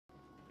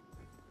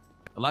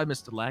Hello,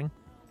 Mr. Lang.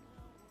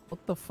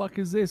 What the fuck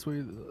is this?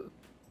 We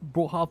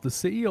brought half the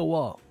city or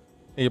what?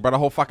 Hey, you brought a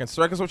whole fucking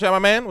circus with you, my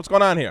man? What's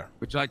going on here?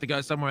 Would you like to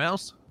go somewhere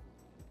else?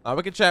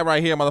 We can chat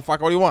right here,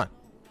 motherfucker. What do you want?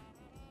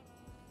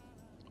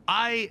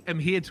 I am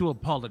here to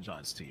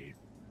apologize to you,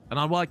 and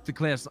I'd like to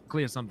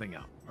clear something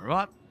up, all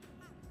right?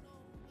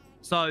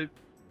 So,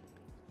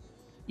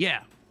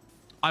 yeah,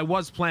 I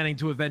was planning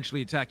to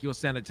eventually attack your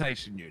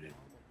sanitation unit,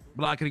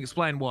 but I can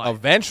explain why.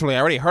 Eventually? I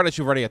already heard that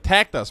you've already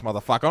attacked us,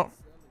 motherfucker.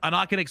 And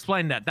I can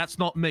explain that. That's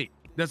not me.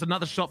 There's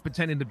another shop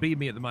pretending to be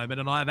me at the moment,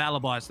 and I have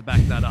alibis to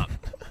back that up.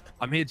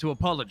 I'm here to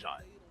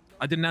apologize.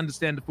 I didn't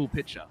understand the full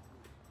picture.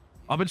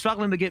 I've been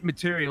struggling to get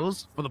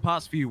materials for the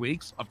past few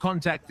weeks. I've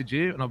contacted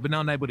you, and I've been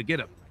unable to get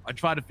them. I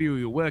tried a few of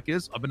your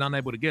workers. I've been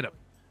unable to get them.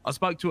 I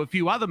spoke to a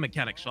few other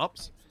mechanic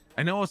shops,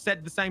 and they all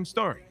said the same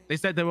story. They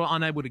said they were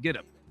unable to get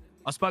them.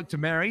 I spoke to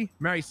Mary.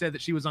 Mary said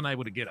that she was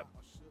unable to get them.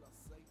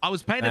 I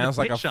was painted a picture. Sounds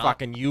like a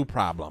fucking you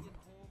problem.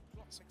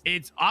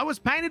 I was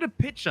painted a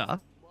picture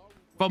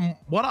from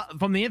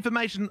the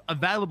information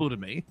available to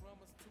me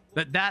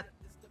that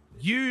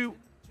you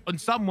in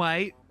some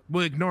way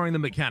were ignoring the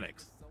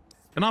mechanics,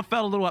 and I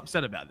felt a little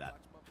upset about that.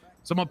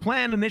 So my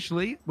plan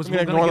initially was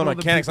to ignore the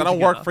mechanics. I don't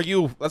work for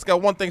you. Let's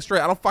get one thing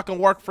straight. I don't fucking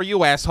work for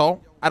you,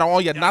 asshole. I don't owe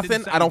you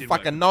nothing. I don't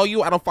fucking know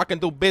you. I don't fucking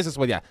do business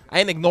with you. I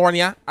ain't ignoring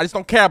you. I just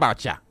don't care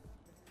about you.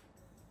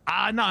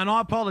 No, and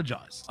I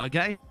apologize,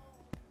 okay?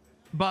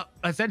 But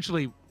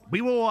essentially,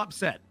 we were all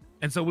upset,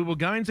 and so we were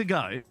going to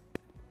go,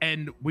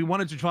 and we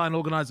wanted to try and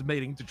organize a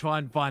meeting to try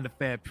and find a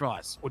fair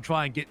price or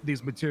try and get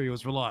these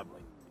materials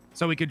reliably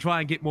so we could try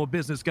and get more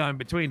business going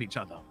between each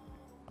other.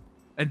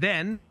 And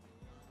then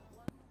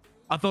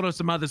I thought of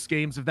some other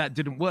schemes if that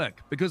didn't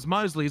work, because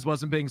Mosley's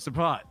wasn't being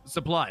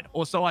supplied,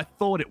 or so I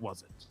thought it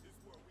wasn't.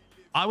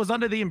 I was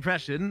under the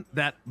impression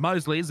that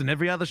Mosley's and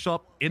every other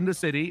shop in the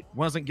city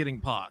wasn't getting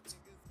parts.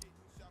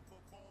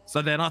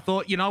 So then I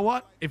thought, you know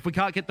what? If we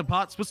can't get the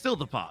parts, we'll steal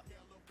the part.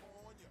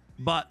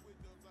 But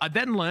I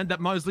then learned that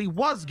Mosley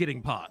was getting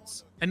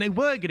parts, and they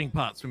were getting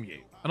parts from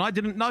you. And I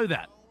didn't know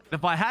that.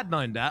 If I had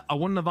known that, I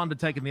wouldn't have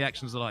undertaken the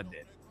actions that I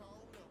did.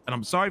 And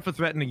I'm sorry for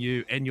threatening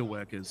you and your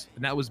workers,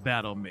 and that was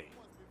bad on me.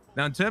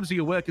 Now, in terms of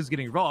your workers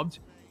getting robbed,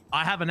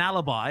 I have an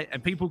alibi,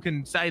 and people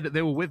can say that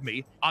they were with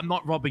me. I'm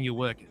not robbing your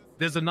workers.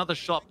 There's another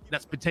shop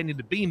that's pretending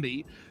to be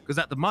me, because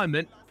at the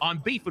moment, I'm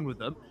beefing with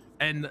them,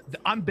 and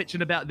I'm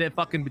bitching about their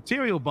fucking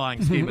material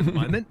buying scheme at the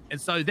moment.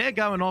 And so they're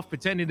going off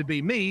pretending to be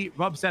me,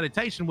 rob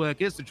sanitation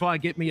workers to try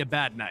and get me a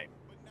bad name.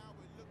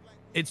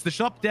 It's the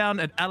shop down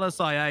at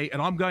LSIA,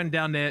 and I'm going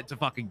down there to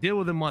fucking deal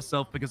with them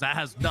myself because that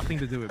has nothing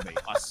to do with me.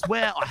 I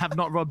swear I have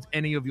not robbed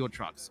any of your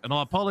trucks, and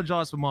I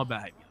apologize for my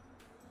behavior.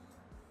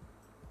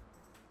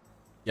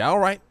 Yeah, all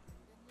right.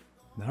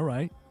 All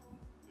right.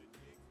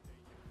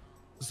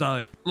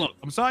 So, look,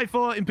 I'm sorry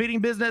for impeding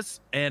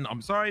business, and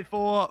I'm sorry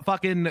for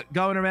fucking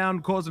going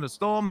around causing a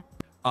storm.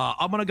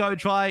 I'm going to go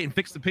try and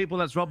fix the people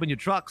that's robbing your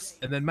trucks,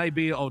 and then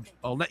maybe I'll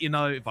let you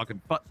know if I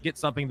can get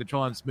something to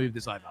try and smooth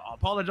this over. I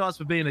apologize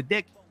for being a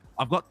dick.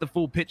 I've got the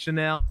full picture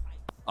now.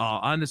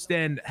 I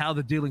understand how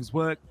the dealings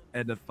work,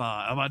 and if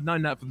I'd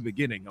known that from the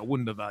beginning, I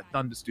wouldn't have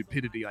done the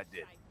stupidity I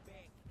did.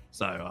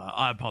 So,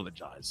 I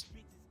apologize.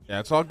 Yeah,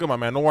 it's all good, my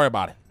man. Don't worry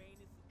about it.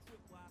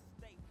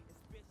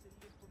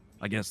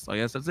 I guess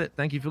that's it.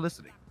 Thank you for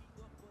listening.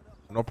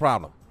 No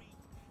problem.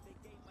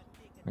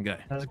 Okay.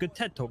 That was a good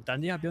TED talk,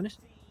 Dundee, I'll be honest.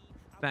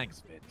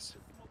 Thanks, Vince.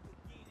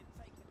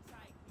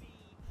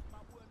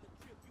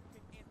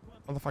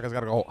 Motherfucker's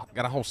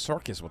got a whole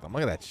circus with him.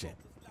 Look at that shit.